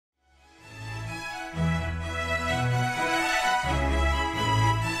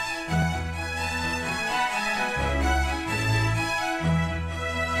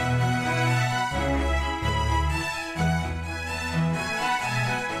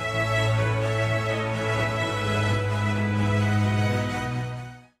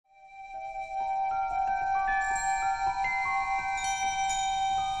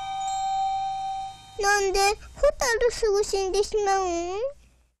なんでホタルすぐ死んでしまうん？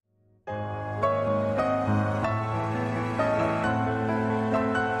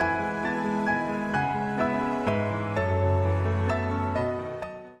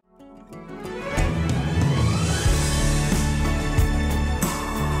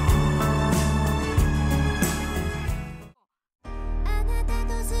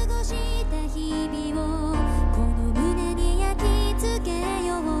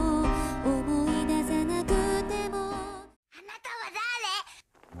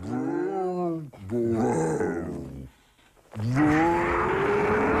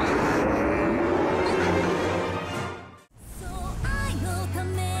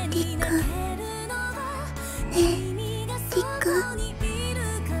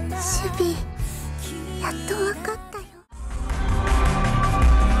やっとわかったよ。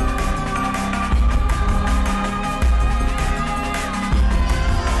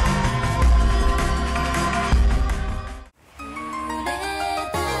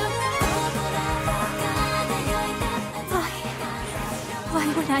Why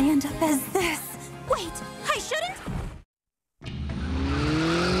would I end up as this? Wait, I shouldn't?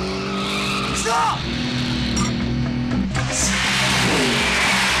 Stop!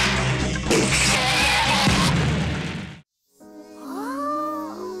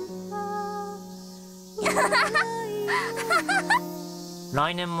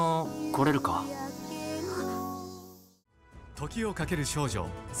 来年も来れるか。時をかける少女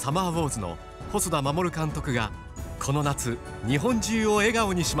サマーウォーズの細田守監督がこの夏日本中を笑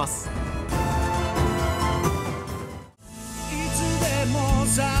顔にします。いつでも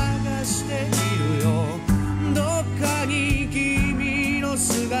探しているよ、どっかに君の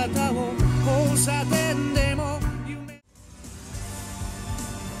姿を、交差点でも夢。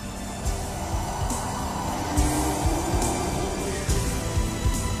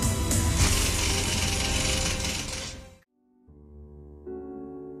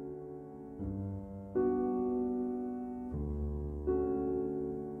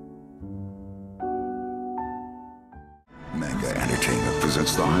Manga Entertainment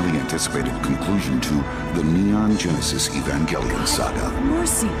presents the highly anticipated conclusion to the Neon Genesis Evangelion saga.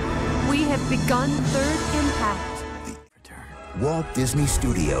 Mercy, we have begun Third Impact. Walt Disney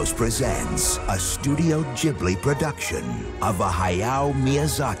Studios presents a Studio Ghibli production of a Hayao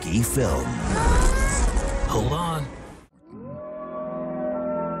Miyazaki film. Hold on.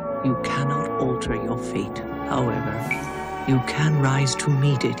 You cannot alter your fate. However, you can rise to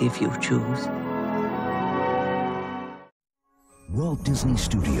meet it if you choose. Walt Disney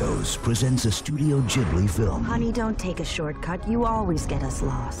Studios presents a Studio Ghibli film. Honey, don't take a shortcut. You always get us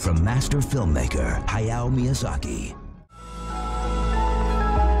lost. From master filmmaker Hayao Miyazaki.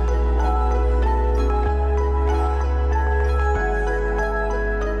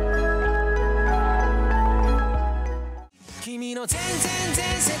 Oh,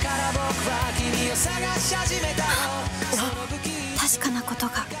 確かなこと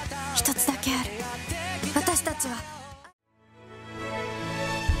が一つだけある。私たちは